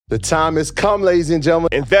The time has come, ladies and gentlemen.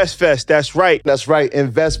 InvestFest, that's right. That's right.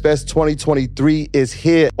 InvestFest 2023 is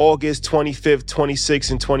here. August 25th,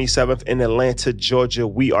 26th, and 27th in Atlanta, Georgia.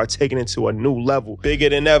 We are taking it to a new level. Bigger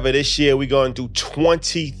than ever. This year, we're going to do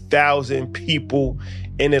 20,000 people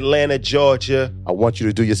in Atlanta, Georgia. I want you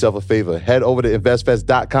to do yourself a favor. Head over to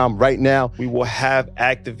investfest.com right now. We will have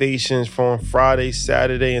activations from Friday,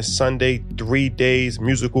 Saturday, and Sunday, 3 days,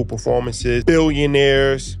 musical performances,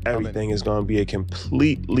 billionaires. Everything is going to be a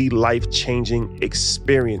completely life-changing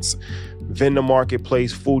experience. Vendor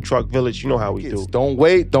Marketplace, Food Truck Village, you know how we do. Don't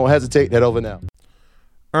wait. Don't hesitate. Head over now.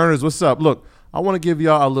 Earners, what's up? Look, I want to give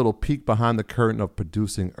y'all a little peek behind the curtain of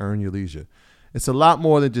producing Earn Your Leisure. It's a lot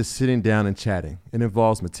more than just sitting down and chatting. It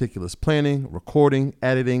involves meticulous planning, recording,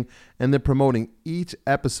 editing, and then promoting each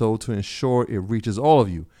episode to ensure it reaches all of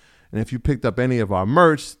you. And if you picked up any of our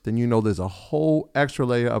merch, then you know there's a whole extra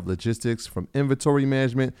layer of logistics from inventory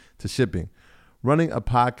management to shipping. Running a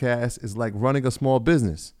podcast is like running a small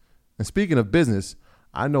business. And speaking of business,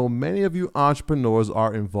 I know many of you entrepreneurs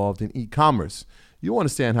are involved in e-commerce. You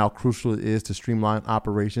understand how crucial it is to streamline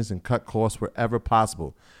operations and cut costs wherever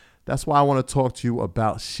possible. That's why I want to talk to you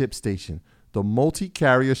about ShipStation, the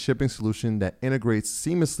multi-carrier shipping solution that integrates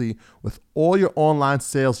seamlessly with all your online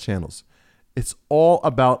sales channels. It's all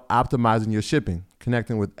about optimizing your shipping,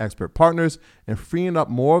 connecting with expert partners, and freeing up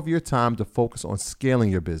more of your time to focus on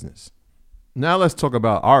scaling your business. Now let's talk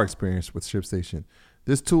about our experience with ShipStation.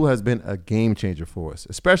 This tool has been a game changer for us,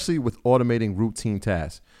 especially with automating routine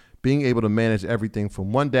tasks. Being able to manage everything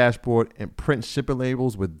from one dashboard and print shipping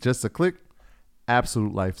labels with just a click,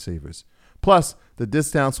 absolute lifesavers. Plus, the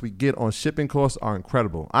discounts we get on shipping costs are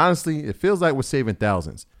incredible. Honestly, it feels like we're saving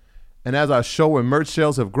thousands. And as our show and merch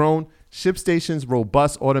sales have grown, ShipStation's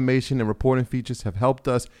robust automation and reporting features have helped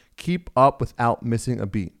us keep up without missing a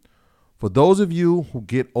beat. For those of you who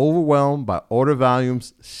get overwhelmed by order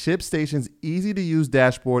volumes, ShipStation's easy-to-use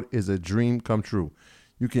dashboard is a dream come true.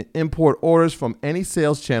 You can import orders from any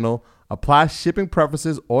sales channel, apply shipping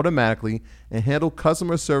preferences automatically, and handle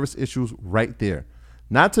customer service issues right there.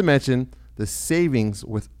 Not to mention the savings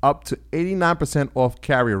with up to 89% off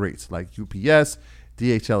carrier rates like UPS,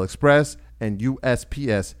 DHL Express, and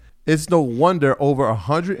USPS. It's no wonder over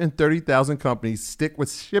 130,000 companies stick with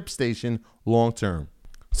ShipStation long term.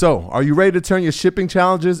 So, are you ready to turn your shipping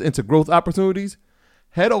challenges into growth opportunities?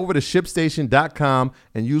 Head over to ShipStation.com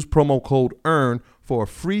and use promo code EARN for a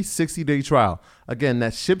free 60-day trial. Again,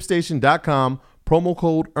 that's ShipStation.com, promo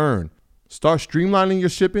code EARN. Start streamlining your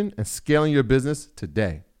shipping and scaling your business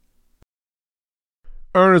today.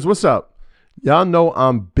 Earners, what's up? Y'all know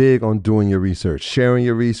I'm big on doing your research, sharing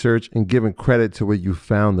your research, and giving credit to where you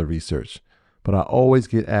found the research. But I always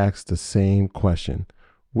get asked the same question.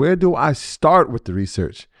 Where do I start with the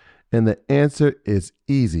research? And the answer is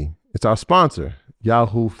easy. It's our sponsor,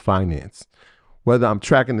 Yahoo Finance. Whether I'm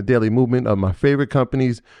tracking the daily movement of my favorite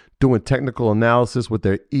companies, doing technical analysis with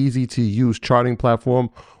their easy-to-use charting platform,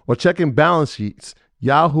 or checking balance sheets,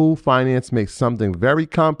 Yahoo Finance makes something very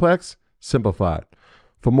complex simplified.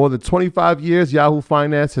 For more than 25 years, Yahoo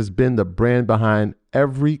Finance has been the brand behind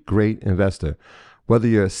every great investor. Whether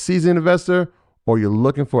you're a seasoned investor or you're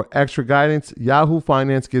looking for extra guidance, Yahoo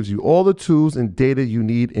Finance gives you all the tools and data you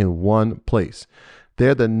need in one place.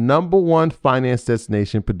 They're the #1 finance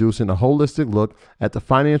destination, producing a holistic look at the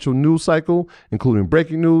financial news cycle, including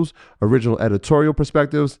breaking news, original editorial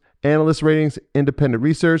perspectives, analyst ratings, independent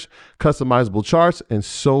research, customizable charts, and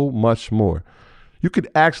so much more. You could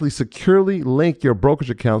actually securely link your brokerage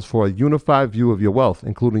accounts for a unified view of your wealth,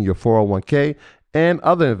 including your 401k and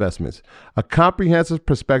other investments. A comprehensive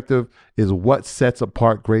perspective is what sets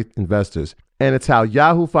apart great investors. And it's how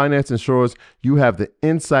Yahoo Finance ensures you have the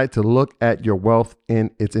insight to look at your wealth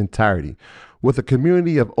in its entirety. With a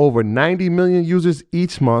community of over 90 million users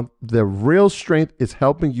each month, the real strength is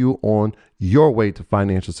helping you on your way to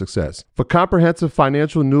financial success. For comprehensive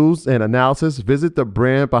financial news and analysis, visit the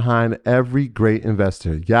brand behind every great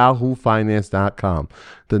investor, yahoofinance.com.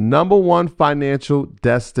 The #1 financial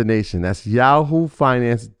destination. That's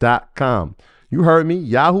yahoofinance.com. You heard me,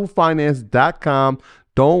 yahoofinance.com.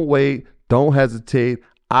 Don't wait. Don't hesitate.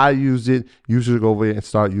 I use it. You should go over there and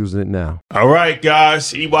start using it now. All right,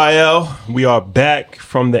 guys. EYL, we are back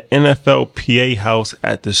from the NFLPA house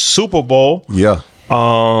at the Super Bowl. Yeah.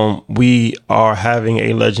 We are having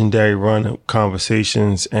a legendary run of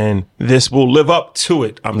conversations, and this will live up to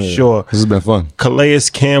it, I'm sure. This has been fun. Calais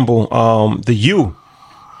Campbell, the U,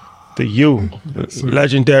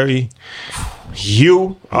 legendary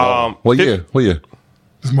U. What year?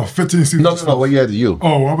 This is my 15th season. No, what year did you?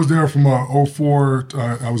 Oh, I was there from 04.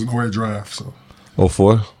 I was in 08 draft. So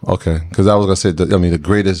 04? Okay. Because I was going to say, the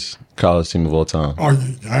greatest college team of all time. Oh,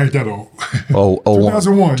 yeah, I ain't that old.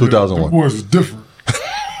 2001. 2001. The boys was different.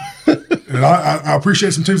 And I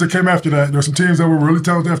appreciate some teams that came after that. There's some teams that were really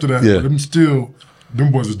talented after that. Yeah. But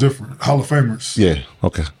them boys was different. Hall of Famers. Yeah,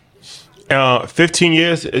 okay. 15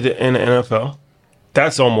 years in the NFL,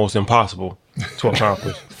 that's almost impossible to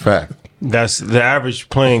accomplish. Fact. That's the average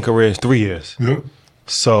playing career is 3 years. Yep.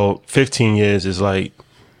 So 15 years is like,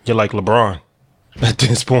 you're like LeBron at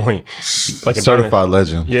this point. Like Certified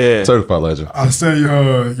legend. Yeah. Certified legend. I say,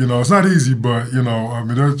 it's not easy, but,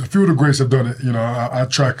 there's a few of the greats have done it. I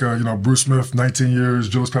track, Bruce Smith, 19 years,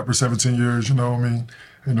 Julius Pepper, 17 years, I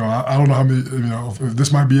don't know how many, if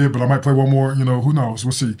this might be it, but I might play one more, who knows?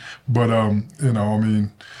 We'll see. But, you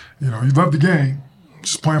love the game.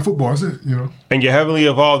 Just playing football, that's it, And you're heavily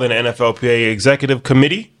involved in the NFLPA Executive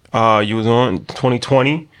Committee. You was on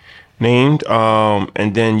 2020 named,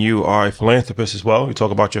 and then you are a philanthropist as well. You talk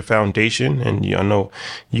about your foundation, and I know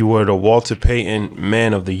you were the Walter Payton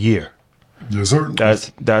Man of the Year. Yes, sir.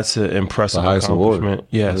 That's an impressive highest accomplishment.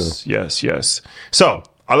 Award. Yes. So,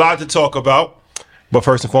 a lot to talk about, but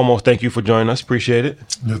first and foremost, thank you for joining us. Appreciate it.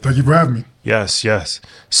 Yeah, thank you for having me. Yes.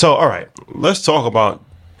 So, all right, let's talk about,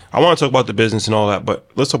 I want to talk about the business and all that, but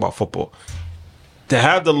let's talk about football. To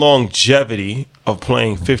have the longevity of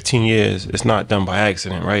playing 15 years, it's not done by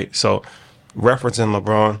accident, right? So, referencing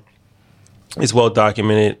LeBron, it's well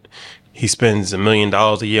documented. He spends $1 million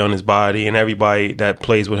a year on his body, and everybody that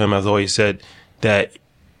plays with him has always said that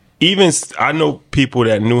even I know people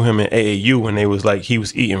that knew him in AAU when they was like, he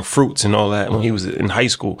was eating fruits and all that when he was in high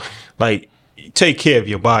school. Like, take care of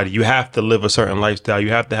your body. You have to live a certain lifestyle.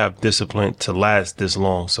 You have to have discipline to last this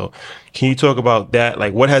long. So can you talk about that?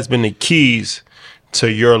 Like, what has been the keys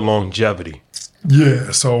to your longevity?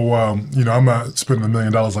 Yeah, so I'm not spending $1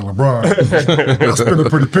 million like LeBron. I spend a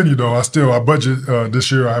pretty penny though. I budget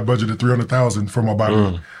this year. I budgeted $300,000 for my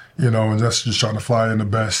body. And that's just trying to fly in the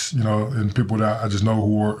best. And people that I just know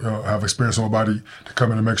who have experience on my body to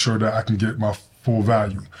come in and make sure that I can get my full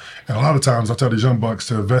value. And a lot of times I tell these young bucks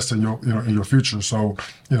to invest in your future. So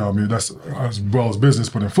that's as well as business,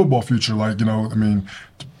 but in football future,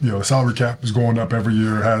 the salary cap is going up every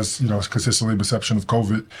year. It has, consistently perception of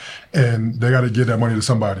COVID, and they got to give that money to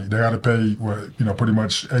somebody. They got to pay pretty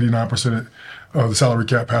much 89% of the salary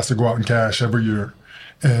cap has to go out in cash every year.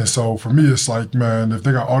 And so for me, it's like, man, if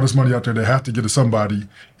they got all this money out there, they have to get to somebody.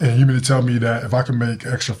 And you mean to tell me that if I can make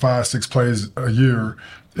extra 5-6 plays a year,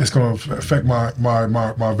 it's going to affect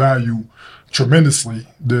my value tremendously,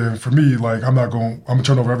 then for me, like, I'm going to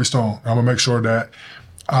turn over every stone. I'm going to make sure that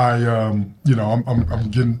I'm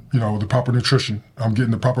getting, the proper nutrition. I'm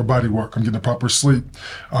getting the proper body work. I'm getting the proper sleep.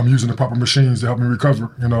 I'm using the proper machines to help me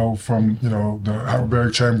recover, from, the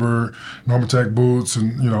hyperbaric chamber, Normatec boots,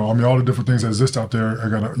 and, all the different things that exist out there. I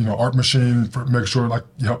got a, art machine for make sure, like,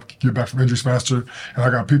 you help get back from injuries faster. And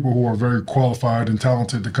I got people who are very qualified and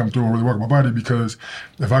talented to come through and really work my body, because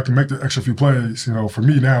if I can make the extra few plays, for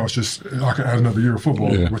me now, it's just, I can add another year of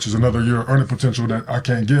football, which is another year of earning potential that I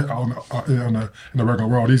can't get in the regular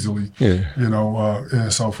world easily.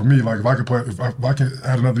 And so for me, like, if I can play, if I can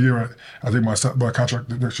add another year, I think my contract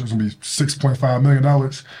next year is gonna be $6.5 million.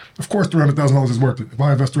 Of course, $300,000 is worth it. If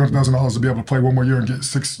I invest $300,000 to be able to play one more year and get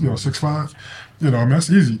 6.5, that's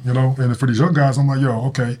easy. And for these young guys, I'm like,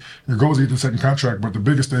 okay, your goal is to get the second contract, but the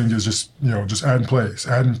biggest thing is just adding plays,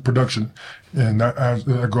 adding production, and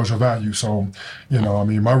that grows your value. So,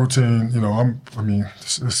 my routine,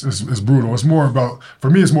 it's brutal. It's more about, for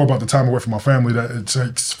me, it's more about the time away from my family that it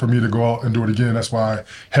takes for me to go out and do it again. That's why I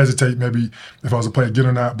hesitate maybe if I was to play again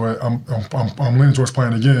or not, but I'm leaning towards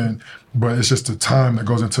playing again. But it's just the time that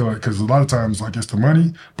goes into it, because a lot of times, like, it's the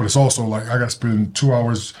money, but it's also like I got to spend 2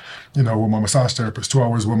 hours, with my massage therapist, 2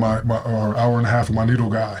 hours with my or hour and a half with my needle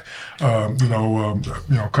guy,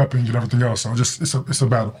 cupping and everything else. So it's a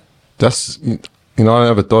battle. That's, I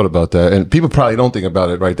never thought about that. And people probably don't think about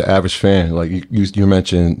it, right? The average fan, like you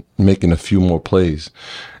mentioned, making a few more plays.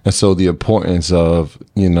 And so the importance of,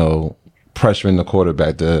 pressuring the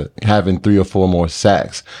quarterback, to having 3 or 4 more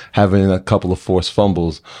sacks, having a couple of forced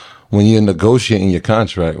fumbles, when you're negotiating your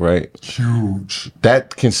contract, right? Huge.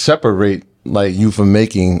 That can separate, like, you from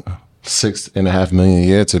making $6.5 million a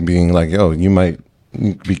year to being like, you might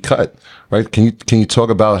be cut, right? Can you talk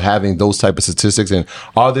about having those type of statistics, and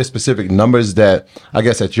are there specific numbers that, I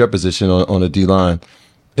guess, at your position on the D line,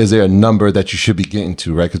 is there a number that you should be getting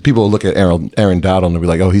to, right? Because people will look at Aaron Donald and be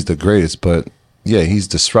like, he's the greatest, but he's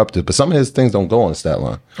disruptive, but some of his things don't go on the stat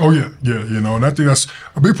line. Oh yeah, and I think that's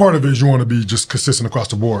a big part of it is you want to be just consistent across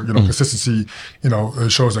the board. Consistency, it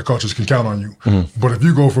shows that coaches can count on you. But if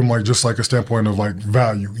you go from like just like a standpoint of like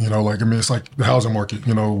value, it's like the housing market.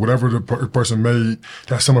 Whatever the person made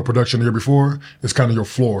that similar production the year before, it's kind of your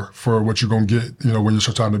floor for what you're gonna get. When you're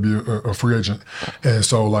trying to be a free agent. And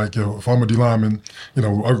so like if I'm a D lineman, I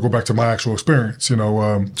go back to my actual experience.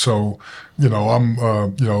 I'm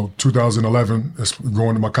 2011 is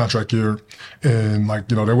going to my contract year, and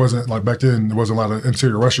there wasn't like back then there wasn't a lot of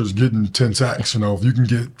interior rushers getting 10 sacks. If you can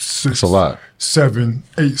get 6, a lot. 7,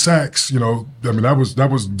 8 sacks, that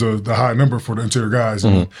was the high number for the interior guys.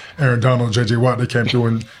 Aaron Donald, J.J. Watt, they came through,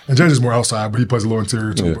 and J.J.'s more outside, but he plays a little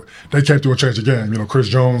interior too. Yeah. But they came through and changed the game. Chris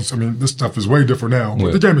Jones, this stuff is way different now,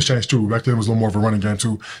 but the game has changed too. Back then it was a little more of a running game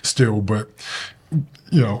too, still, but.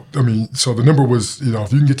 So the number was,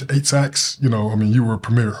 if you can get to 8 sacks, you were a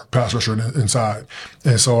premier pass rusher inside.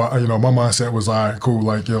 And so, my mindset was, all right, cool.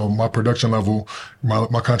 My production level,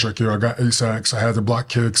 my contract here, I got 8 sacks. I had the block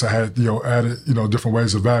kicks. I had, added, different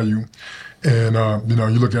ways of value. And,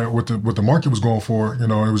 you look at what the market was going for, it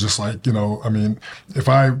was just like, if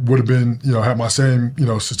I would have been, had my same,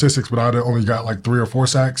 statistics, but I'd have only got like 3 or 4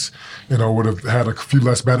 sacks, would have had a few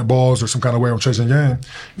less batted balls or some kind of way of chasing game,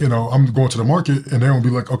 I'm going to the market and they're going to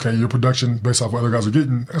be like, okay, your production based off what other guys are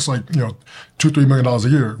getting, that's like, $2-3 million a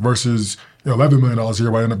year versus, $11 million a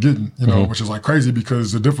year I end up getting, which is like crazy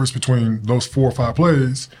because the difference between those 4 or 5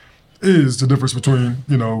 plays is the difference between,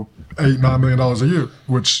 $8-9 million a year,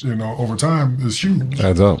 which, over time is huge.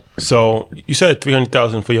 Adds up. So you said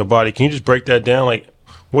 $300,000 for your body. Can you just break that down? Like,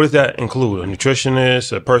 what does that include? A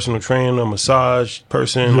nutritionist, a personal trainer, a massage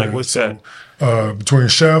person? Yeah, like, what's that? Between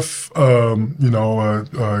chef, I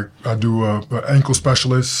do an ankle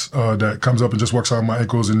specialist that comes up and just works on my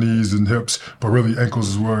ankles and knees and hips, but really ankles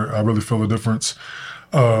is where I really feel the difference.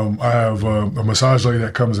 I have a massage lady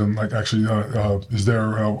that comes and is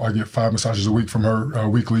there. I get 5 massages a week from her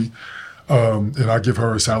weekly. And I give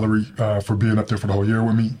her a salary for being up there for the whole year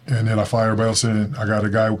with me. And then I fly everybody else in. I got a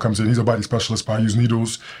guy who comes in. He's a body specialist, but I use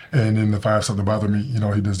needles. And then if I have something bother me,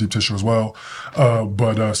 he does deep tissue as well.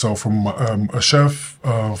 So from a chef,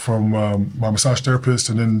 from my massage therapist,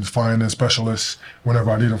 and then flying in specialists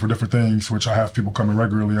whenever I need them for different things, which I have people coming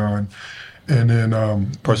regularly on. And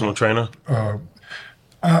then personal trainer?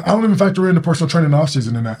 I don't even factor in the personal training off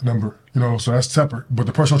season in that number, so that's separate. But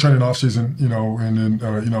the personal training off season, and then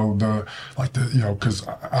because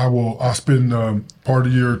I'll spend part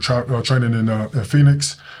of the year training in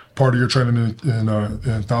Phoenix, part of the year training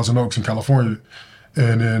in Thousand Oaks in California.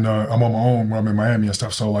 And then I'm on my own when I'm in Miami and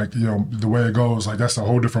stuff. So the way it goes, that's a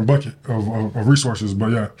whole different bucket of resources.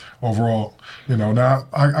 But yeah, overall, now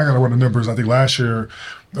I got to run the numbers. I think last year,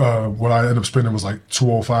 what I ended up spending was like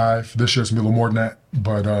 $205. This year it's gonna be a little more than that,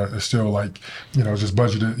 but it's still just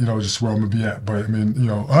budgeted, just where I'm gonna be at. But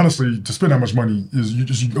honestly, to spend that much money is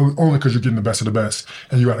only because you're getting the best of the best,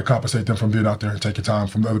 and you got to compensate them from being out there and taking time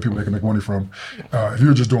from the other people they can make money from. If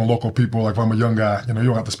you're just doing local people, like if I'm a young guy, you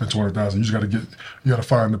don't have to spend $200,000. You just got to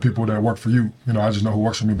find the people that work for you. I just know who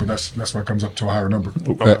works for me, but that's why it comes up to a higher number.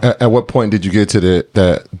 At what point did you get to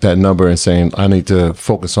that number and saying I need to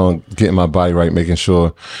focus on getting my body right, making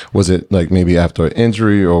sure? Was it like maybe after an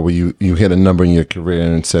injury, or were you hit a number in your career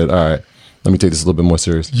and said, all right, let me take this a little bit more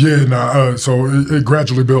serious? Yeah, so it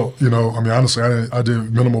gradually built, honestly, I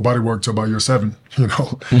did minimal body work till about year 7,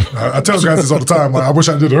 I tell guys this all the time. I wish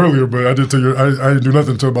I did it earlier, but I didn't do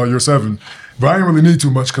nothing until about year 7. But I didn't really need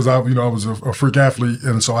too much because I was a freak athlete,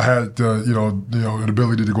 and so I had the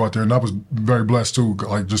ability to go out there, and I was very blessed too.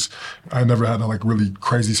 I never had really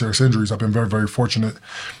crazy serious injuries. I've been very, very fortunate,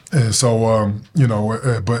 and so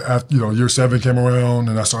but after year 7 came around,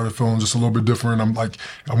 and I started feeling just a little bit different. I'm like,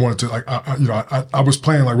 I wanted to I was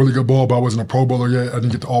playing really good ball, but I wasn't a Pro Bowler yet. I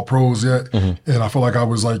didn't get to All Pros yet, and I felt like I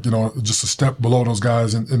was just a step below those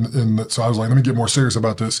guys, and so I was like, let me get more serious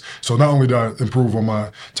about this. So not only did I improve on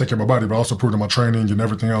my taking care of my body, but I also improved in my training and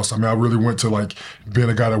everything else. I really went to being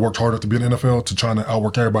a guy that worked hard enough to be in the NFL to trying to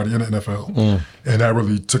outwork everybody in the NFL, and that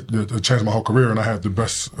really changed my whole career. And I had the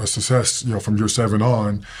best success, from year 7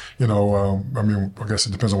 on. I guess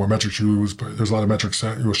it depends on what metrics you use, but there's a lot of metrics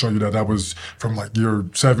that will show you that was from year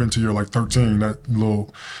 7 to year 13. That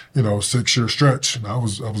little 6-year stretch. I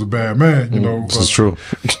was a bad man. This is true.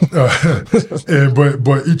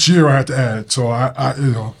 But each year I had to add. So I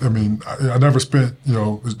never spent the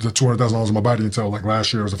 $200,000 on my body until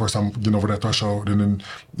last year was the first time getting over that threshold, and then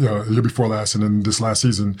the year before last, and then this last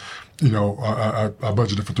season, I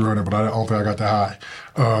budgeted for 300, but I don't think I got that high.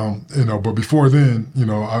 But before then,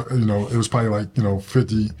 it was probably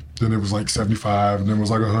 50, then it was like 75, and then it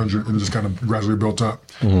was like 100, and it just kind of gradually built up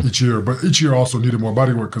each year. But each year also needed more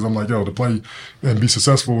body work because I'm like, yo, to play and be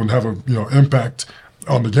successful and have a impact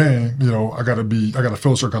on the game, I gotta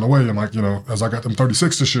feel a certain kind of way. And like, as I got them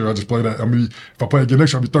 36 this year, I just played that. I mean, if I play again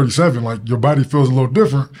next year, I'll be 37. Like, your body feels a little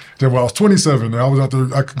different than when I was 27. And I was out there,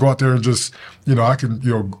 I could go out there and just, I could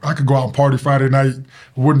go out and party Friday night,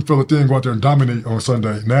 wouldn't feel a thing, go out there and dominate on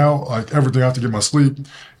Sunday. Now, like, everything, I have to get my sleep,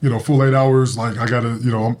 full 8 hours. Like, I gotta,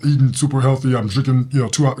 I'm eating super healthy. I'm drinking, 2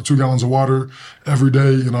 gallons of water every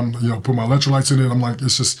day, and I'm, put my electrolytes in it. I'm like,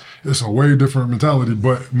 it's a way different mentality,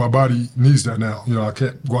 but my body needs that now. I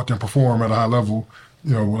can't go out there and perform at a high level,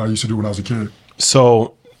 what I used to do when I was a kid.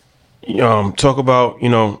 So, talk about,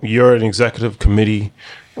 you're an executive committee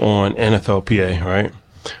on NFLPA, right?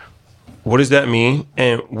 What does that mean?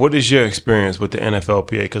 And what is your experience with the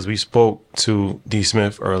NFLPA? Because we spoke to D.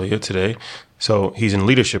 Smith earlier today. So he's in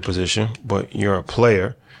leadership position, but you're a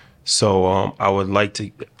player. So I would like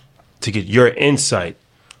to get your insight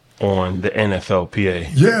on the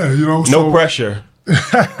NFLPA. Yeah, no pressure.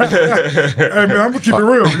 Hey man, I'm gonna keep it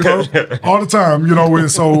real, all the time,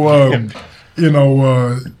 And so,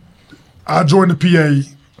 I joined the PA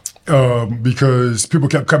because people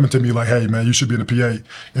kept coming to me like, "Hey man, you should be in the PA,"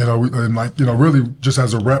 and like, really just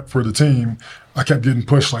as a rep for the team, I kept getting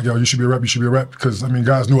pushed like, "Yo, you should be a rep, you should be a rep," because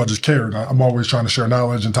guys knew I just cared. I'm always trying to share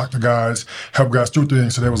knowledge and talk to guys, help guys through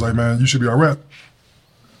things. So they was like, "Man, you should be our rep."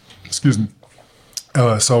 Excuse me.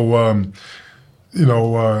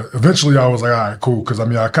 Eventually I was like, all right, cool. Because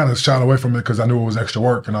I kind of shied away from it because I knew it was extra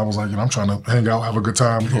work. And I was like, I'm trying to hang out, have a good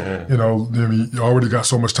time. Yeah. You already got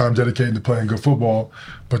so much time dedicated to playing good football.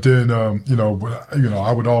 But then,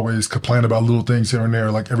 I would always complain about little things here and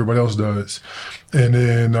there like everybody else does. And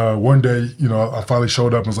then one day, I finally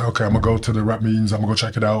showed up and was like, okay, I'm going to go to the rep meetings. I'm going to go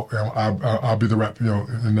check it out. I'll be the rep,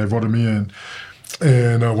 and they voted me in.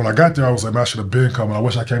 And when I got there, I was like, man, I should have been coming. I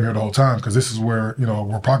wish I came here the whole time because this is where,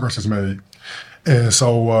 where progress is made. And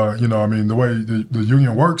so, the way the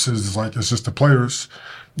union works is like, it's just the players,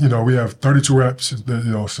 we have 32 reps,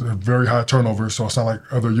 it's a very high turnover. So it's not like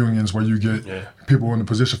other unions where you get people in the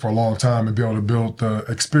position for a long time and be able to build the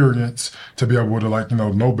experience to be able to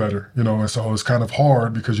know better, and so it's kind of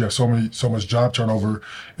hard because you have so much job turnover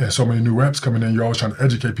and so many new reps coming in. You're always trying to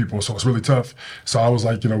educate people. So it's really tough. So I was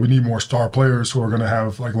like, we need more star players who are going to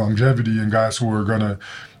have like longevity and guys who are going to,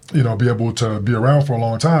 be able to be around for a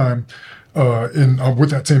long time. With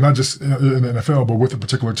that team, not just in the NFL, but with a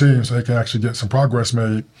particular team, so they can actually get some progress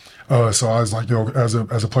made. So I was like, as a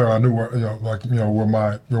player, I knew where I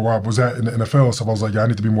was at in the NFL. So I was like, I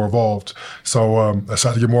need to be more involved. So I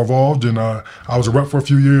decided to get more involved, and I was a rep for a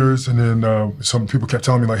few years. And then some people kept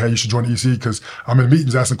telling me like, hey, you should join the EC because I'm in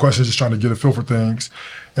meetings asking questions, just trying to get a feel for things.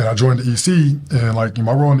 And I joined the EC, and like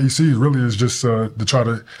my role in the EC really is just to try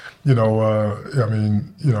to, we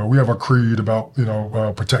have our creed about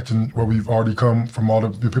protecting what we've already come from all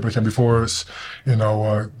the people that came before us,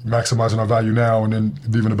 maximizing our value now and then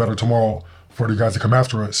leaving a better tomorrow for the guys that come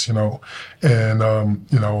after us, And my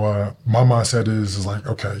mindset is like,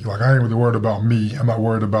 okay, like I ain't really worried about me. I'm not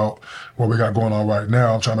worried about what we got going on right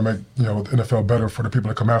now. I'm trying to make, the NFL better for the people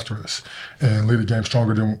that come after us and lead the game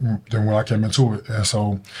stronger than when I came into it. And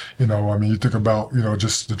so, you think about,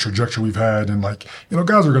 just the trajectory we've had and like,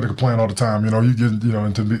 guys are going to complain all the time. You get,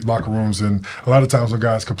 into the locker rooms and a lot of times when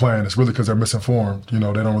guys complain, it's really because they're misinformed. They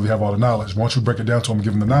don't really have all the knowledge. Once you break it down to them,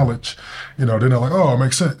 give them the knowledge, then they're like, oh, it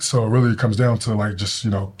makes sense. So it really comes down to like just,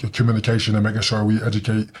 communication and making sure we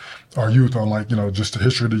educate our youth on like, just the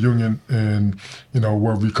history of the union and,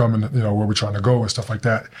 where we come and, where we're trying to go and stuff like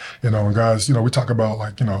that. And guys, we talk about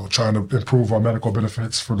like, trying to improve our medical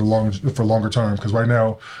benefits for longer term. Because right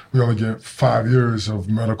now we only get 5 years of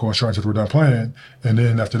medical insurance if we're done playing. And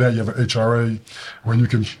then after that, you have an HRA where you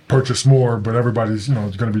can purchase more, but everybody's,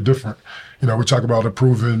 going to be different. We talk about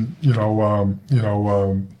improving,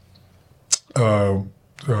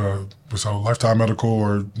 so lifetime medical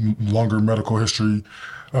or longer medical history.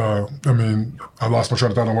 I lost my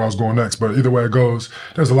train of thought on where I was going next, but either way it goes,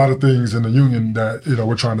 there's a lot of things in the union that,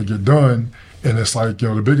 we're trying to get done. And it's like,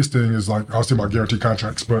 the biggest thing is like, I was thinking about guaranteed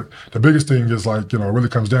contracts, but the biggest thing is like, it really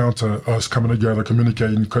comes down to us coming together,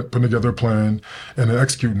 communicating, putting together a plan, and then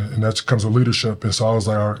executing it. And that comes with leadership. And so I was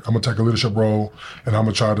like, all right, I'm going to take a leadership role, and I'm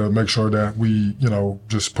going to try to make sure that we,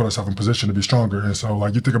 just put ourselves in position to be stronger. And so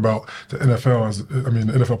like, you think about the NFL the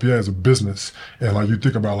NFLPA as a business. And like, you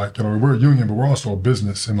think about like, we're a union, but we're also a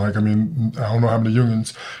business. And like, I don't know how many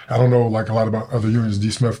unions, I don't know like a lot about other unions.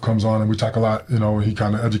 D. Smith comes on and we talk a lot, he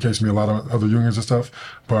kind of educates me a lot on other unions and stuff.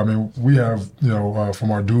 But I mean, we have,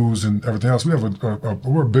 from our dues and everything else, we have we're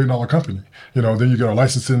 $1 billion company. Then you get our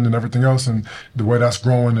licensing and everything else, and the way that's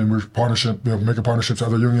growing, and we're making partnerships with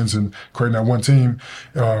other unions and creating that one team.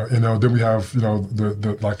 Then we have,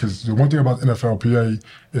 cause the one thing about the NFLPA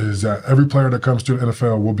is that every player that comes to the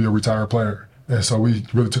NFL will be a retired player. And so we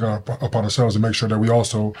really took it upon ourselves to make sure that we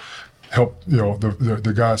also help,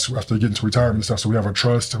 the guys after getting to retirement and stuff. So we have our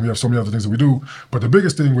trust and we have so many other things that we do. But the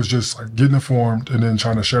biggest thing was just like getting informed and then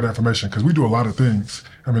trying to share that information, because we do a lot of things.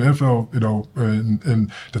 I mean, NFL,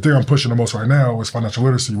 and the thing I'm pushing the most right now is financial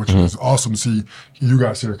literacy, which is awesome to see you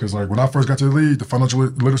guys here. Because like when I first got to the league, the financial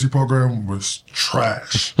literacy program was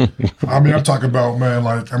trash. I mean, I'm talking about, man,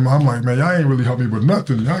 like I'm like, man, y'all ain't really helped me with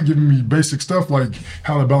nothing. Y'all giving me basic stuff like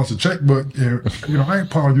how to balance a checkbook. I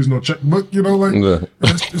ain't probably using no checkbook.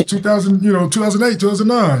 It's 2008,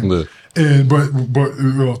 2009. Yeah. And but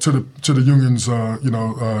to the union's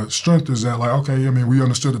strength is that, like, okay, I mean, we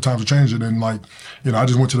understood the times are changing, and like, I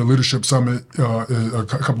just went to the leadership summit a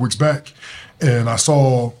couple weeks back, and I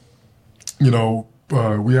saw,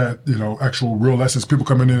 we had actual real lessons, people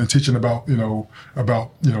coming in and teaching about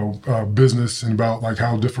business and about like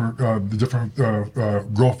how the different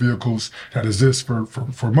growth vehicles that exist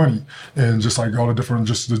for money, and just like all the different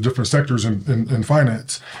sectors in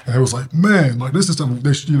finance. And it was like, man, like this is something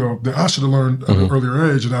that I should have learned at an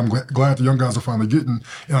earlier age, and I'm glad the young guys are finally getting.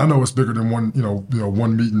 And I know it's bigger than one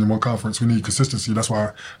meeting and one conference. We need consistency. That's why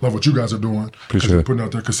I love what you guys are doing, because you're putting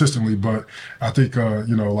out there consistently. But I think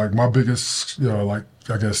like my biggest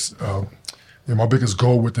my biggest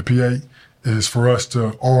goal with the PA is for us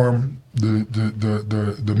to arm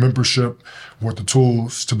the membership with the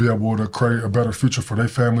tools to be able to create a better future for their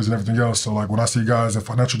families and everything else. So like when I see guys in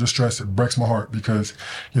financial distress, it breaks my heart, because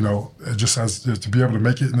it just has to be able to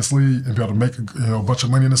make it in this league and be able to make a bunch of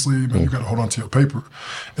money in this league, man, you got to hold on to your paper.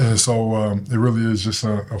 And so it really is just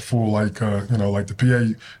a full like the PA,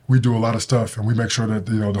 we do a lot of stuff, and we make sure that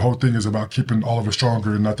the whole thing is about keeping all of us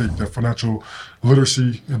stronger. And I think that financial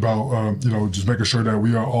literacy about just making sure that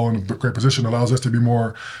we are all in a great position allows us to be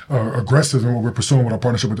more aggressive in what we're pursuing with our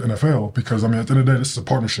partnership with the NFL. Because I mean, at the end of the day, this is a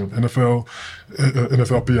partnership.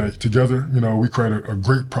 NFLPA together, we create a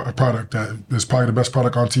great product that is probably the best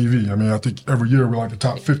product on TV. I mean, I think every year we're like the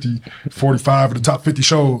top 50, 45 of the top 50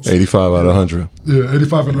 shows. 85 out of 100. Yeah,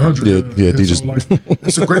 85 out of 100. Yeah. So, like,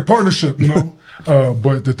 it's a great partnership,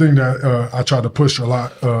 But the thing that I try to push a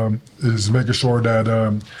lot is making sure that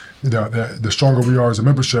the stronger we are as a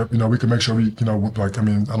membership, we can make sure we, I don't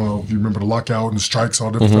know if you remember the lockout and the strikes,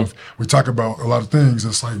 all different stuff. We talk about a lot of things.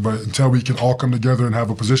 It's like, but until we can all come together and have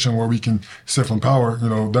a position where we can sit from power,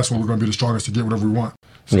 that's when we're going to be the strongest to get whatever we want.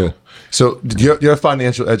 So your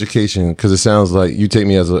financial education, because it sounds like you take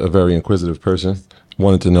me as a very inquisitive person,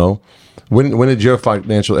 wanted to know, when did your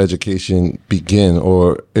financial education begin,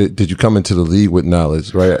 or did you come into the league with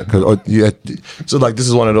knowledge, right? So like, this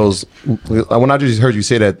is one of those, when I just heard you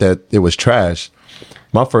say that it was trash,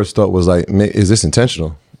 my first thought was like, is this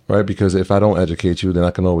intentional, right? Because if I don't educate you, then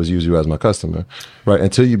I can always use you as my customer, right?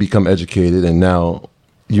 Until you become educated, and now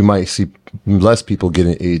you might see less people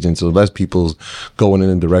getting agents, or less people going in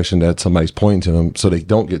a direction that somebody's pointing to them, so they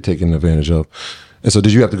don't get taken advantage of. And so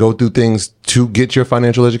did you have to go through things to get your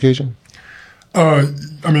financial education?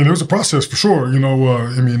 It was a process for sure.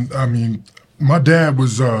 My dad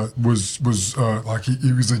was like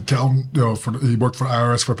he was an accountant. He worked for the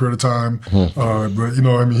IRS for a period of time. But he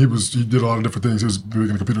did a lot of different things. He was big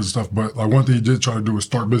into computers and stuff. But like one thing he did try to do was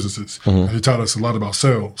start businesses. And he taught us a lot about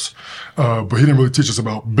sales. But he didn't really teach us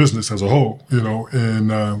about business as a whole.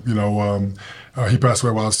 He passed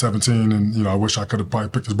away while I was 17, and I wish I could have probably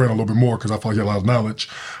picked his brain a little bit more, because I feel like he had a lot of knowledge.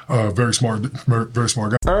 Very smart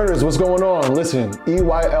guy. Earners, what's going on? Listen,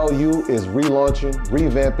 EYLU is relaunching,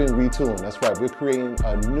 revamping, retooling. That's right, we're creating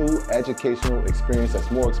a new educational experience that's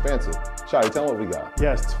more expansive. Shawty, tell them what we got.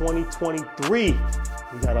 Yes, 2023.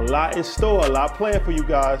 We got a lot in store, a lot planned for you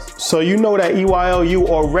guys. So you know that EYLU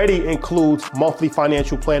already includes monthly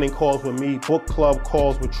financial planning calls with me, book club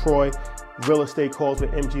calls with Troy, real estate calls with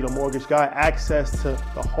MG, the mortgage guy, access to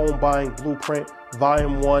the home buying blueprint,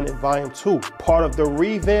 volume 1 and volume 2. Part of the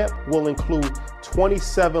revamp will include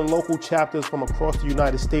 27 local chapters from across the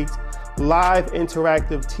United States, live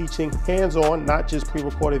interactive teaching, hands-on, not just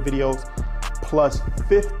pre-recorded videos, plus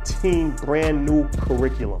 15 brand new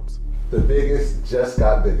curriculums. The biggest just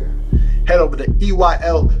got bigger. Head over to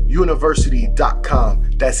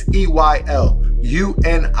EYLUniversity.com. That's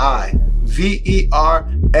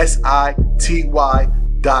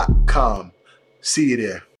EYLUniversity.com. See you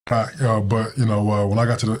there. But when I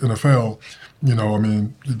got to the NFL, I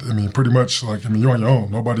mean, pretty much like, you're on your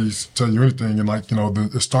own. Nobody's telling you anything. And like,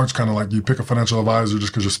 it starts kind of like you pick a financial advisor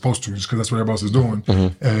just because you're supposed to, just because that's what everybody else is doing.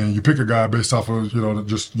 And you pick a guy based off of,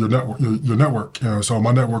 just your network, your network. So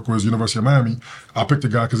my network was University of Miami. I picked a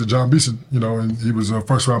guy because of John Beeson, and he was a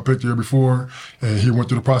first round pick the year before. And he went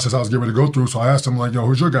through the process I was getting ready to go through. So I asked him like, yo,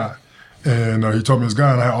 who's your guy? And he told me his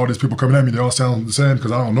guy, and I had all these people coming at me. They all sound the same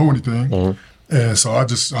because I don't know anything. And so I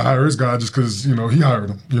hired his guy just because, he hired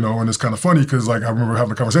him, and it's kind of funny because, like, I remember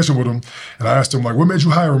having a conversation with him, and I asked him, like, what made you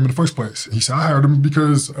hire him in the first place? He said, I hired him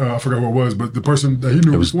because, I forgot who it was, but the person that he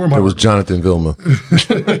knew before him. It was Jonathan Vilma. We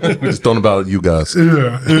just thought about you guys.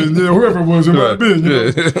 Yeah, and whoever it was, it might have been,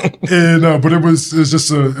 And, but it's just,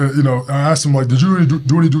 I asked him, like, did you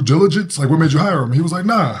do any due diligence? Like, what made you hire him? He was like,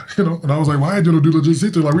 nah, and I was like, well, I ain't doing no due diligence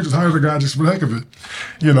either. Like, we just hired a guy just for the heck of it,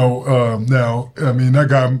 Now, I mean, that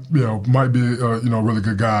guy, might be, really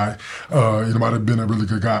good guy. Might have been a really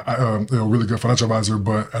good guy, really good financial advisor.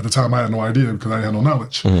 But at the time, I had no idea because I had no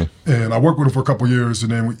knowledge. And I worked with him for a couple of years,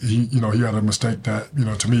 and then he had a mistake that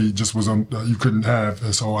to me just was you couldn't have,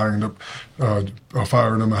 and so I ended up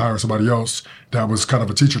firing him and hiring somebody else that was kind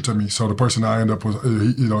of a teacher to me. So the person I ended up with,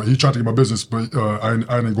 he tried to get my business, but I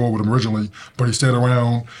didn't go with him originally. But he stayed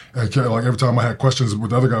around, and like every time I had questions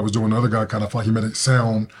what the other guy was doing, the other guy kind of like he made it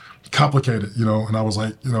sound complicated, and I was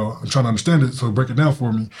like, I'm trying to understand it, so break it down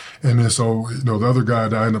for me. And then so, the other guy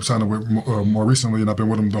that I ended up signing with more recently, and I've been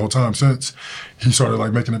with him the whole time since, he started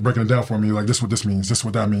like breaking it down for me, like this is what this means, this is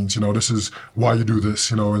what that means, this is why you do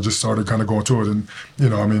this, and just started kind of going to it. And,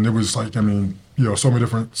 it was like, so many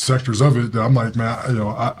different sectors of it that I'm like, man,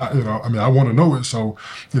 I want to know it. So,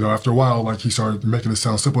 after a while, like he started making it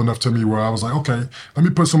sound simple enough to me where I was like, okay, let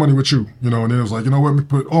me put some money with you, and then it was like, let me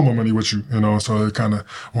put all my money with you, so it kind of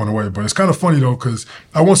went away. But it's kind of funny though, because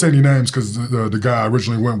I won't say any names because the guy I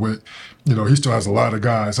originally went with, he still has a lot of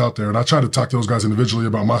guys out there. And I try to talk to those guys individually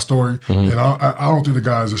about my story. And I don't think the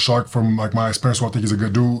guy is a shark from like my experience. So I think he's a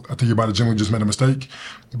good dude. I think he might have genuinely just made a mistake.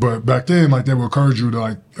 But back then, like they would encourage you to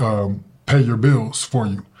like, pay your bills for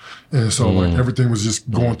you. And so like everything was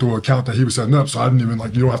just going through an account that he was setting up. So I didn't even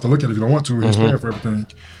like, you don't have to look at it if you don't want to. He's paying for everything.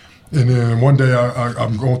 And then one day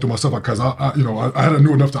I'm going through my stuff because I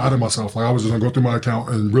knew enough to audit myself. Like I was just gonna go through my account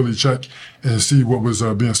and really check and see what was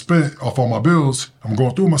being spent off all my bills. I'm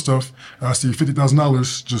going through my stuff and I see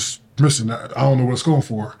 $50,000 just missing. I don't know what it's going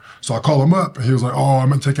for. So I call him up and he was like, "Oh, I'm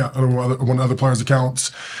gonna take out one of the other players'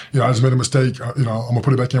 accounts. I just made a mistake. I'm gonna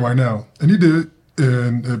put it back in right now." And he did.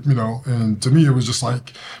 And and to me it was just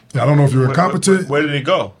like, I don't know if you're incompetent. Where did it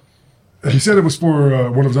go? He said it was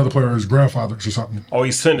for one of his other players' grandfathers or something. Oh,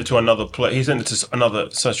 he sent it to another play. He sent it to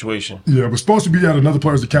another situation. Yeah, it was supposed to be at another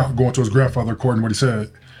player's account going to his grandfather, according to what he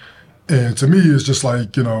said. And to me, it's just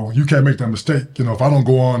like, you can't make that mistake. If I don't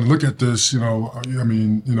go on and look at this, and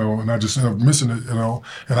I just end up missing it, and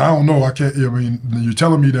I don't know, I can't, you're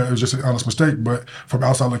telling me that it was just an honest mistake, but from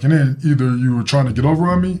outside looking in, either you were trying to get over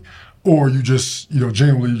on me, or you just,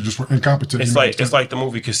 genuinely just were incompetent. It's like the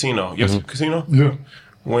movie Casino. You ever seen Casino? Yeah.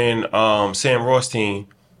 When Sam Rothstein,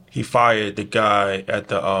 he fired the guy at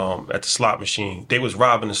the slot machine. They was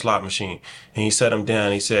robbing the slot machine, and he set him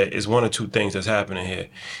down. He said, "It's one or two things that's happening here.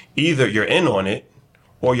 Either you're in on it,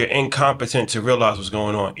 or you're incompetent to realize what's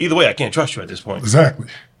going on. Either way, I can't trust you at this point." Exactly.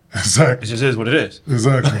 It just is what it is.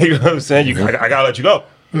 Exactly. You know what I'm saying? I gotta let you go.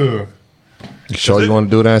 Yeah. You sure you want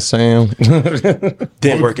to do that, Sam?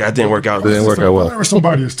 Didn't work out. Didn't work out well. Whenever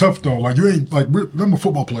somebody is tough though, like you ain't like I'm a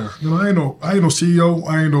football player. I ain't no CEO.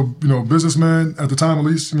 I ain't no businessman at the time, at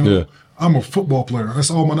least. Yeah. I'm a football player.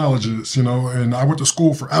 That's all my knowledge is, and I went to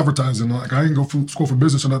school for advertising. Like I didn't go to school for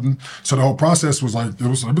business or nothing. So the whole process was like, it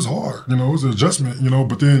was hard, it was an adjustment,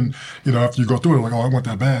 but then, after you go through it, like, oh, I want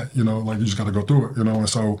that bad, like you just got to go through it, and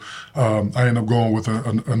so I ended up going with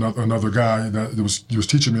another guy that he was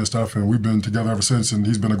teaching me and stuff, and we've been together ever since, and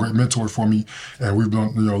he's been a great mentor for me, and we've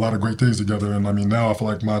done, a lot of great things together. And I mean, now I feel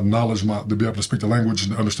like my knowledge, to be able to speak the language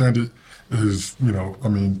and understand it is,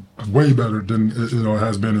 way better than it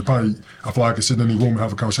has been. And probably, I feel like I can sit in any room and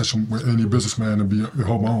have a conversation with any businessman and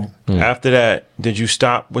hold my own. After that, did you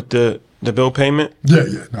stop with the bill payment? Yeah,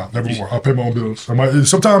 no, never more. I pay my own bills.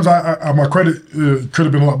 Sometimes my credit could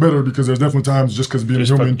have been a lot better because there's definitely times just because being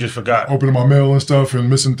human, just forgot opening my mail and stuff and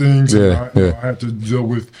missing things. Yeah, and I had to deal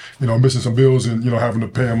with missing some bills and having to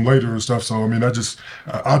pay them later and stuff. So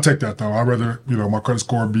I'll take that though. I'd rather my credit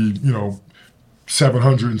score be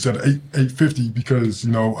 700 instead of 850 because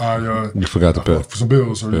you forgot to pay for some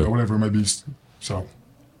bills or whatever it may be. So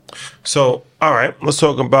all right, let's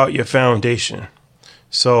talk about your foundation.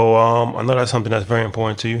 So I know that's something that's very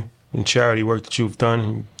important to you in charity work that you've done,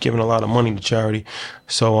 and given a lot of money to charity.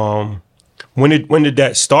 So When did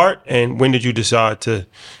that start, and when did you decide to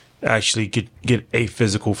actually get a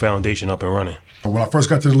physical foundation up and running? When I first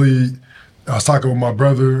got to the league, I was talking with my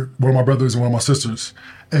brother, one of my brothers and one of my sisters,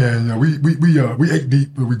 and we ate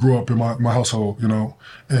deep. We grew up in my household,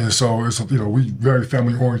 and so it's we very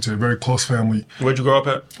family oriented, very close family. Where'd you grow up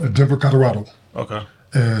at? Denver, Colorado. Okay.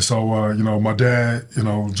 And so my dad,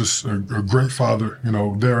 just a great father,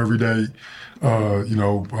 there every day,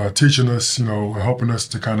 teaching us, helping us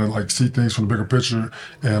to kind of like see things from the bigger picture,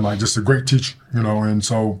 and like just a great teacher, and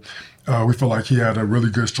so. We feel like he had a really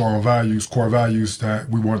good, strong values, core values that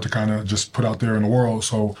we wanted to kind of just put out there in the world.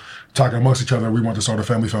 So talking amongst each other, we wanted to start a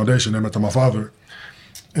family foundation named after my father.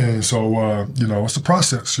 And so, it's a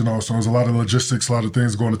process, so there's a lot of logistics, a lot of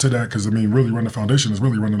things going into that because, really running a foundation is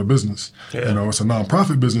really running a business. Yeah. It's a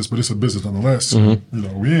nonprofit business, but it's a business nonetheless.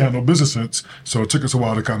 Mm-hmm. We ain't had no business sense, so it took us a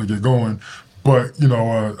while to kind of get going. But,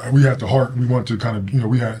 we had the heart. We wanted to kind of,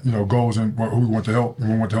 we had, goals and who we want to help.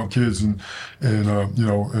 And we want to help kids and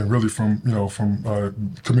really from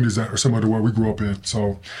communities that are similar to where we grew up in.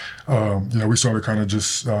 So, we started kind of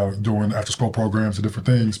just doing after-school programs and different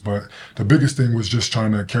things. But the biggest thing was just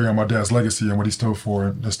trying to carry on my dad's legacy and what he stood for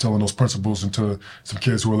and instilling those principles into some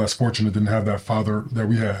kids who were less fortunate, didn't have that father that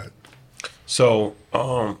we had. So,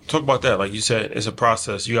 talk about that. Like you said, it's a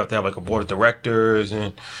process. You have to have like a board of directors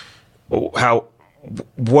and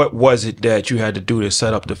what was it that you had to do to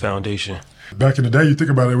set up the foundation? Back in the day, you think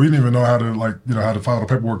about it, we didn't even know how to how to file the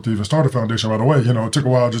paperwork to even start a foundation right away. It took a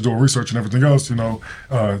while just doing research and everything else.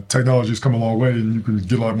 Technology's come a long way and you can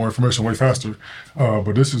get a lot more information way faster.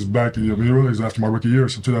 But this is back, it really was after my rookie year,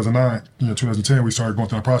 so 2009, 2010, we started going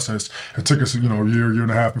through that process. It took us, a year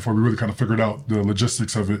and a half before we really kind of figured out the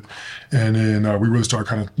logistics of it. And then we really started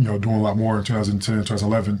kind of, doing a lot more in 2010,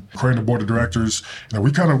 2011, creating a board of directors.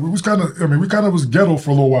 We kind of was ghetto for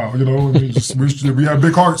a little while, we had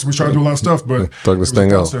big hearts, we tried to do a lot of stuff. But thug this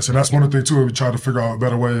thing out. And that's one of the things too. We try to figure out a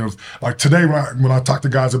better way of like today when I talk to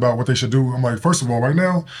guys about what they should do, I'm like, first of all, right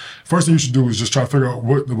now, first thing you should do is just try to figure out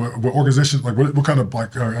what organizations, like what kind of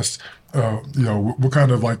like what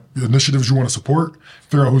kind of like initiatives you want to support.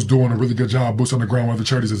 Figure out who's doing a really good job, boots on the ground, whether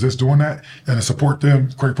charities exist doing that, and then support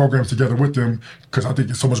them, create programs together with them. Because I think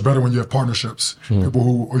it's so much better when you have partnerships, people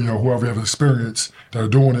who whoever have experience that are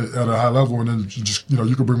doing it at a high level, and then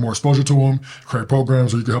you can bring more exposure to them, create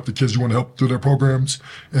programs, or you can help the kids you want to help through their programs,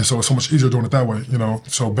 and so it's so much easier doing it that way.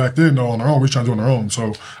 So back then, on our own, we trying to do it on our own.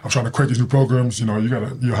 So I'm trying to create these new programs.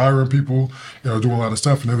 You're hiring people, doing a lot of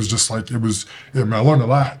stuff, and it was just like I learned a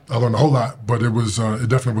lot. I learned a whole lot, but it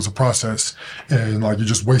definitely was a process, and like you're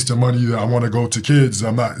just wasting money that I want to go to kids.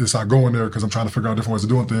 It's not going there because I'm trying to figure out different ways of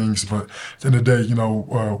doing things. But at the end of the day,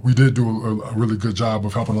 we did do a really good job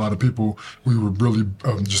of helping a lot of people. We were really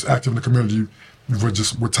just active in the community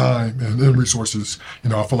with time and resources.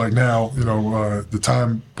 I feel like now, the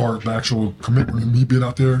time part, the actual commitment, me being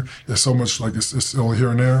out there is so much like it's only here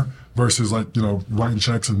and there. Versus like, writing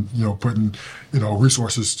checks and, putting,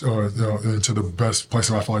 resources into the best place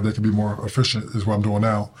where I feel like they can be more efficient is what I'm doing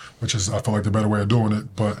now, which is, I feel like the better way of doing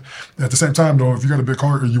it. But at the same time, though, if you got a big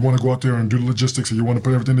heart and you want to go out there and do the logistics and you want to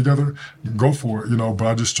put everything together, go for it, But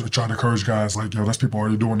I just try to encourage guys like, there's people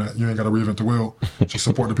already doing that. You ain't got to reinvent the wheel. Just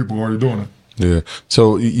support the people who are already doing it. Yeah.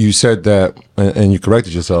 So you said that, and you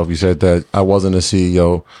corrected yourself. You said that I wasn't a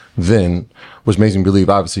CEO then, which makes me believe,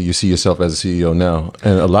 obviously, you see yourself as a CEO now.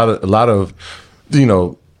 And a lot of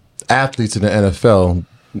athletes in the NFL,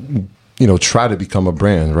 try to become a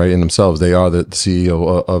brand, right? In themselves, they are the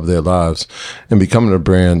CEO of their lives, and becoming a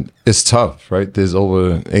brand is tough, right? There's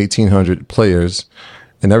over 1,800 players,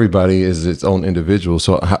 and everybody is its own individual.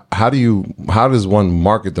 So how does one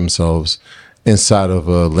market themselves inside of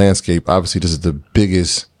a landscape? Obviously, this is the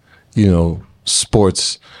biggest,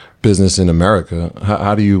 sports business in America.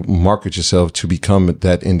 How do you market yourself to become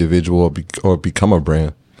that individual or become a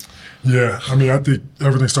brand? Yeah, I think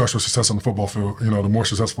everything starts with success on the football field. The more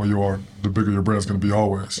successful you are, the bigger your brand's going to be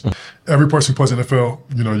always. Every person who plays in the NFL,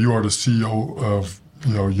 you are the CEO of,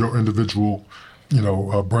 your individual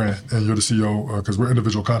brand, and you're the CEO because we're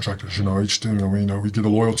individual contractors. Each team, we get a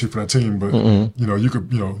loyalty for that team, but I'm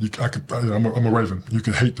a Raven. You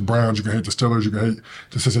can hate the Browns, you can hate the Steelers, you can hate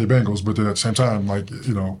the Cincinnati Bengals, but then at the same time,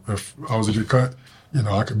 if I was to get cut,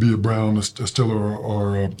 I could be a Brown, a Steeler,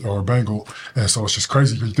 or a Bengal, and so it's just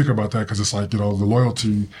crazy when you think about that because it's like the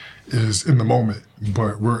loyalty is in the moment,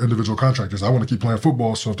 but we're individual contractors. I want to keep playing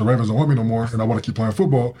football, so if the Ravens don't want me no more, and I want to keep playing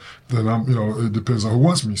football, then it depends on who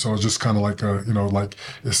wants me. So it's just kind of like like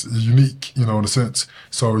it's unique, in a sense.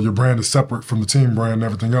 So your brand is separate from the team brand and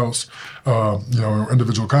everything else.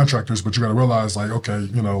 Individual contractors, but you got to realize, like, okay,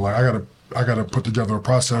 like I got to gotta put together a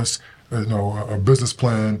process, a business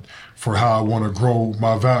plan for how I want to grow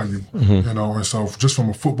my value, and so just from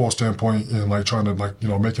a football standpoint and like trying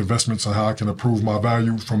to make investments on how I can improve my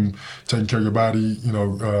value from taking care of your body,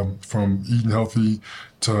 from eating healthy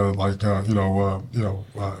to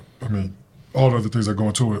all the other things that go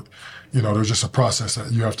into it. There's just a process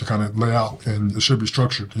that you have to kind of lay out, and it should be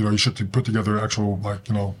structured. You should put together actual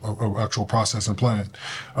actual process and plan.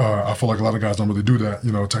 I feel like a lot of guys don't really do that.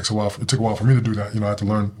 It took a while for me to do that. I had to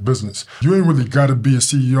learn business. You ain't really got to be a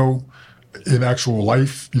CEO in actual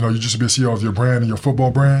life. You just be a CEO of your brand and your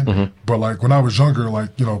football brand. But like when I was younger,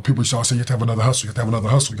 people used to always say, you have to have another hustle, you have to have another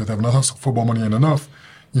hustle, you have to have another hustle. Football money ain't enough.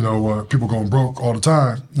 People going broke all the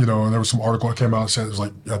time, and there was some article that came out that said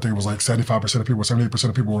I think it was like 75% of people, 78%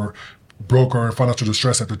 of people were broke or in financial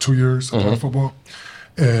distress after 2 years of playing football.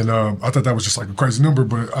 And I thought that was just like a crazy number,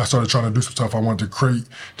 but I started trying to do some stuff. I wanted to create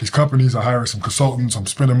these companies. I hired some consultants. I'm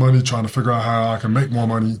spending money trying to figure out how I can make more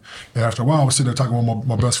money. And after a while, I was sitting there talking with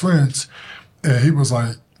my best friends, and he was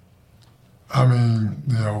like,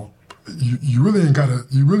 you really ain't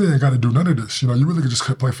gotta do none of this. You really could just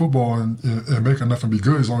play football and make enough and be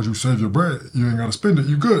good as long as you save your bread. You ain't gotta spend it.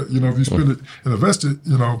 You good. If you spend it and invest it,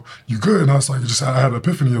 you good. And I was like, I had an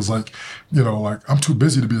epiphany. It was like, I'm too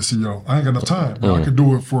busy to be a CEO. I ain't got enough time. I could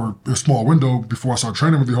do it for a small window before I start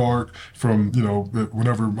training really hard from,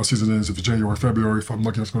 whenever my season ends, if it's January, February, if I'm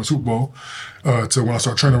lucky enough to go to the Super Bowl, to when I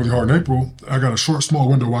start training really hard in April. I got a short, small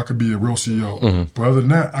window where I could be a real CEO. But other than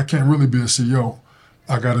that, I can't really be a CEO.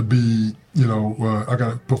 I gotta be, I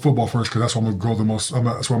gotta put football first because that's where I'm gonna grow the most.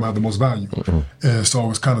 That's where I'm gonna have the most value. And so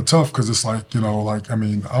it's kind of tough because it's like,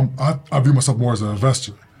 I view myself more as an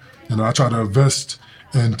investor. I try to invest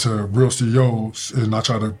into real CEOs, and I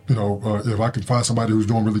try to, if I can find somebody who's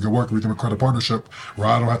doing really good work, we can create a partnership where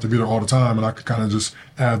I don't have to be there all the time, and I can kind of just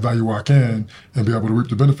add value where I can and be able to reap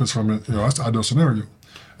the benefits from it. That's the ideal scenario.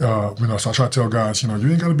 So I try to tell guys, you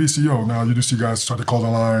ain't got to be CEO. Now you do see guys start to call the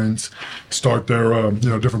lines, start their,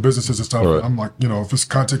 different businesses and stuff. Right. I'm like, if it's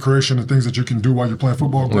content creation and things that you can do while you're playing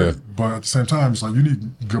football, great. Yeah. But at the same time, it's like you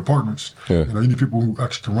need good partners. Yeah. You need people who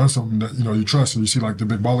actually can run something that, you trust. And you see like the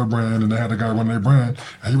Big Baller brand, and they had a guy running their brand,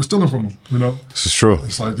 and he was stealing from them, This is true.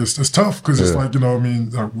 It's like, it's tough because it's like,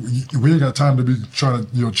 we ain't got time to be trying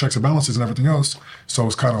to, checks and balances and everything else. So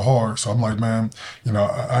it's kind of hard. So I'm like, man,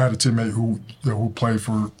 I had a teammate who played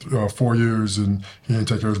for 4 years, and he didn't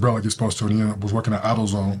take care of his bread like he's supposed to, and he was working at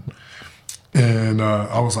AutoZone. And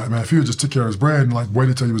I was like, man, if he would just took care of his bread and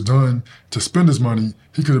waited till he was done to spend his money,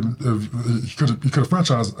 he could have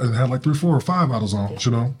franchised and had 3, 4, or 5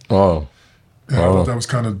 AutoZones, Oh. And I thought that was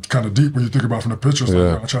kind of deep when you think about it from the pictures.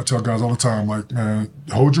 Yeah. I try to tell guys all the time, man,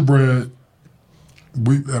 hold your bread.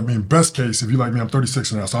 Best case, if you like me, I'm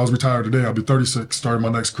 36 now, so I was retired today. I'll be 36, starting my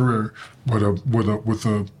next career with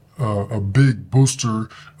a big booster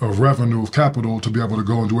of revenue, of capital to be able to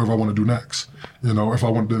go and do whatever I want to do next. If I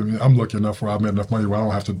want to, I'm lucky enough where I've made enough money where I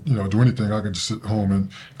don't have to, do anything. I can just sit home and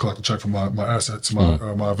collect a check from my assets,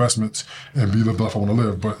 my investments, and live the life I want to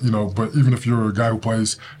live. But even if you're a guy who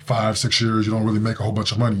plays 5, 6 years, you don't really make a whole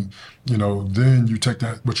bunch of money. Then you take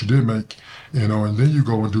what you did make, and then you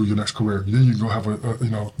go and do your next career. Then you go have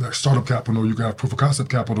that startup capital. You can have proof of concept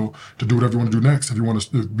capital to do whatever you want to do next if you want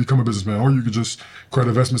to become a businessman, or you could just create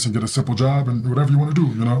investments and get a simple job and whatever you want to do.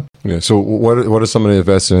 Yeah. So what are some of the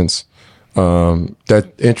investments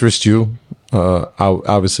that interest you?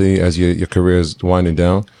 Obviously, as your career is winding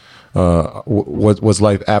down, what's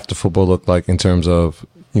life after football look like in terms of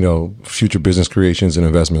future business creations and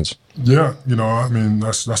investments? Yeah,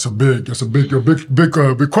 that's a big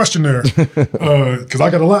question there, because I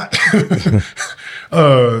got a lot.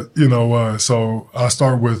 So I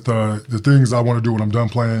start with the things I want to do when I'm done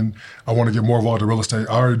playing. I want to get more involved in real estate.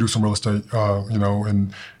 I already do some real estate,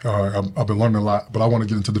 and I've been learning a lot, but I want to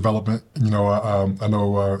get into development. I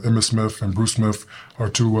know Emmitt Smith and Bruce Smith are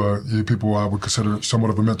two people I would consider somewhat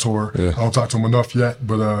of a mentor. Yeah. I don't talk to them enough yet,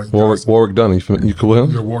 but Warwick Dunn, you cool with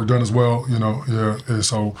him? Yeah, Warwick Dunn as well. And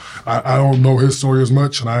so I don't know his story as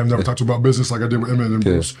much, and I have never talked to him about business like I did with Emmitt and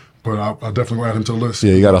Bruce, but I definitely will add him to the list.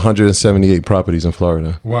 Yeah, he got 178 properties in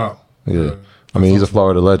Florida. Wow. Yeah. He's a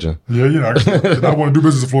Florida legend. Yeah. I want to do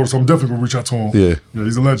business in Florida, so I'm definitely going to reach out to him. Yeah,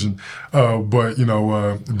 he's a legend. But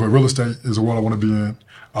real estate is a world I want to be in.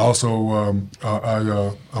 I also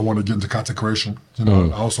I want to get into content creation.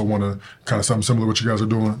 I also want to kind of something similar to what you guys are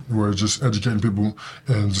doing, where it's just educating people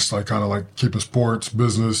and just keeping sports,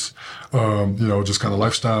 business, just kind of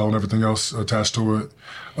lifestyle and everything else attached to it.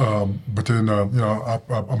 But then I'm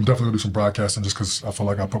definitely gonna do some broadcasting just because I feel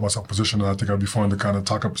like I put myself in a position, and I think it'd be fun to kind of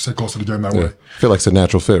stay close to the game that way. I feel like it's a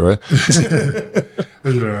natural fit, right?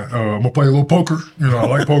 Yeah, I'm gonna play a little poker. You know, I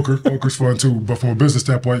like poker. Poker's fun too. But from a business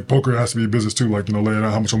standpoint, poker has to be a business too. Like, you know, laying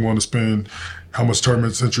out how much I'm willing to spend, how much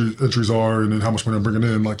tournaments entries are, and then how much money I'm bringing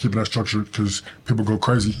in. Like keeping that structured because people go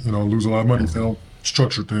crazy. You know, lose a lot of money if they don't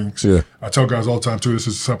structure things. Yeah. I tell guys all the time too. This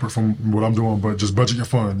is separate from what I'm doing, but just budget your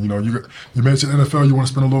fun. You know, you made it to the NFL. You want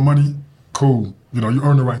to spend a little money. Cool. You know, you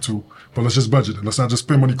earn the right to. But let's just budget it. Let's not just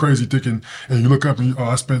spend money crazy thinking, and you look up and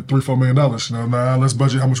I spent $3-4 million. You know, nah, let's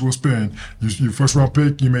budget how much we'll spend. You first round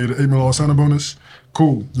pick, you made an $8 million signing bonus.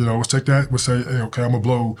 Cool. You know, let's take that. We'll say, hey, okay, I'm gonna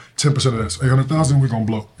blow 10% of that. So $800,000, we're gonna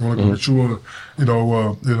blow. You want to go get you a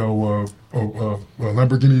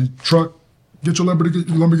Lamborghini truck? Get your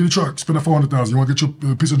Lamborghini truck. Spend that $400,000. You want to get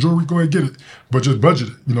your piece of jewelry? Go ahead and get it. But just budget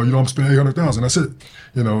it. You know, you don't spend $800,000. That's it.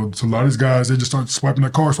 You know, so a lot of these guys, they just start swiping the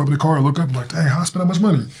car, and look up like, dang, how I spend that much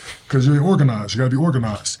money? Because you ain't organized. You got to be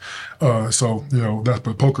organized. So, you know,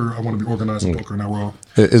 but poker, I want to be organized in poker in that world.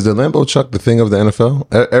 Is the Lambo truck the thing of the NFL?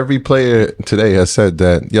 Every player today has said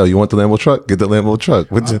that, yo, you want the Lambo truck? Get the Lambo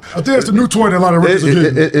truck. I think it's the new toy that a lot of rookies are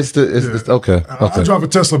getting. It's okay. I drive a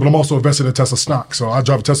Tesla, but I'm also invested in Tesla stock. So I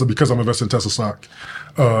drive a Tesla because I'm invested in Tesla stock.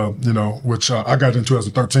 You know, which I got in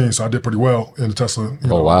 2013, so I did pretty well in the Tesla. You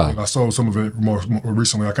know, oh wow! And I sold some of it more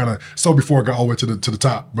recently. I kind of sold before I got all the way to the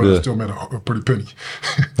top, but I still made a pretty penny.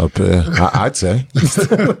 I'd say.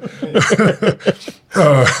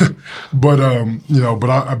 But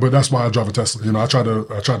that's why I drive a Tesla. You know, I try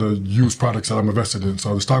to use products that I'm invested in.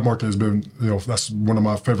 So the stock market has been, you know, that's one of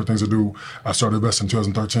my favorite things to do. I started investing in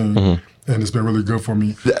 2013, and it's been really good for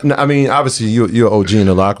me. I mean, obviously you're OG in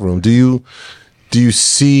the locker room. Do you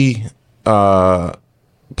see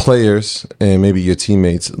players and maybe your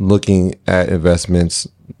teammates looking at investments,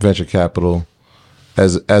 venture capital,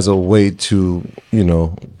 as a way to, you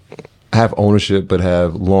know, have ownership but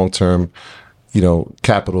have long-term, you know,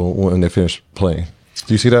 capital when they finish playing?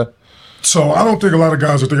 Do you see that? So I don't think a lot of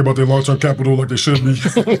guys are thinking about their long-term capital like they should be.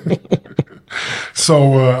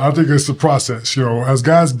 So I think it's the process. You know, as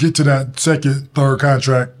guys get to that second, third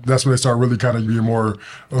contract, that's when they start really kind of being a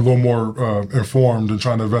little more informed and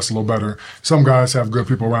trying to invest a little better. Some guys have good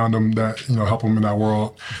people around them that, you know, help them in that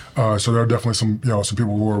world. So there are definitely some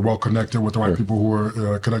people who are well connected with the right people who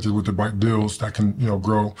are connected with the right deals that can, you know,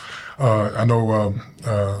 grow. I know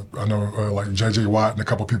like JJ Watt and a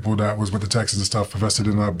couple people that was with the Texans and stuff invested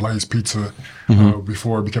in Blaze Pizza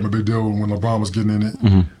before it became a big deal when LeBron was getting in it.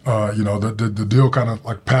 You know, the deal kind of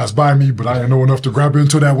like passed by me, but I didn't know enough to grab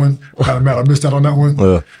into that one. Kind of mad I missed out on that one.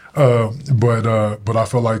 But I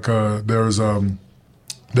feel like there are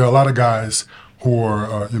a lot of guys who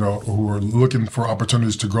are looking for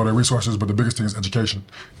opportunities to grow their resources, but the biggest thing is education.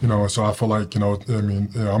 You know, so I feel like, I'm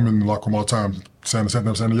in the locker room all the time saying the same thing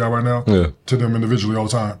I'm saying to y'all right now to them individually all the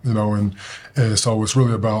time, you know, and so it's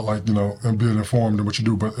really about like, you know, and being informed in what you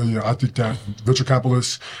do. But I think that venture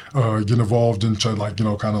capitalists get involved in like, you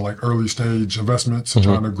know, kind of like early stage investments and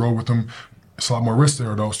trying to grow with them. It's a lot more risk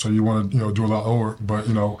there though, so you want to, you know, do a lot lower. But,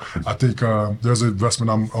 you know, I think there's an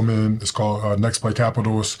investment I'm in. It's called Next Play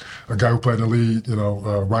Capital. It's a guy who played in the league. You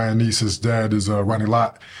know, Ryan Neese's dad is Ronnie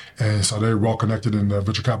Lott, and so they're well connected in the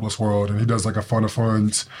venture capitalist world. And he does like a fund of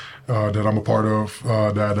funds that I'm a part of.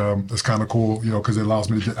 That is kind of cool, you know, because it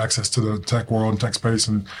allows me to get access to the tech world and tech space.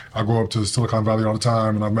 And I go up to Silicon Valley all the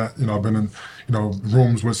time, and I've been in, you know,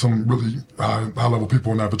 rooms with some really high level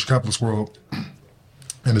people in that venture capitalist world.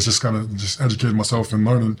 And it's just kind of just educating myself and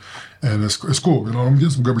learning, and it's cool. You know, I'm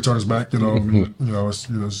getting some good returns back. You know,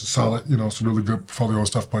 it's solid. You know, it's a really good portfolio and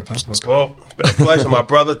stuff like that. Well, best pleasure, my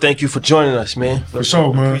brother. Thank you for joining us, man. For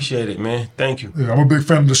sure, man. Appreciate it, man. Thank you. Yeah, I'm a big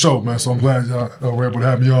fan of the show, man. So I'm glad y'all were able to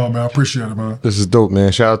have me on, man. I appreciate it, man. This is dope,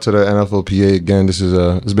 man. Shout out to the NFLPA again.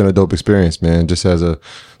 It's been a dope experience, man. Just as a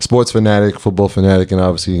sports fanatic, football fanatic, and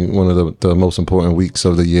obviously one of the most important weeks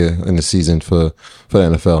of the year in the season for the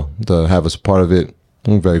NFL. To have us part of it,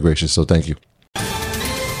 I'm very gracious, so thank you.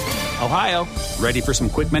 Ohio, ready for some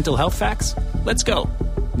quick mental health facts? Let's go.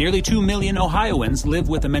 Nearly 2 million Ohioans live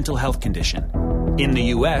with a mental health condition. In the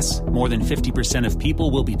U.S., more than 50% of people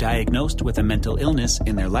will be diagnosed with a mental illness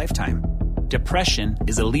in their lifetime. Depression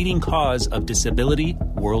is a leading cause of disability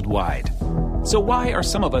worldwide. So why are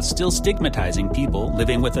some of us still stigmatizing people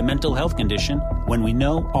living with a mental health condition when we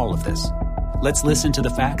know all of this? Let's listen to the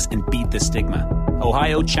facts and beat the stigma.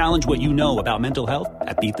 Ohio, challenge what you know about mental health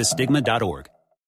at beatthestigma.org.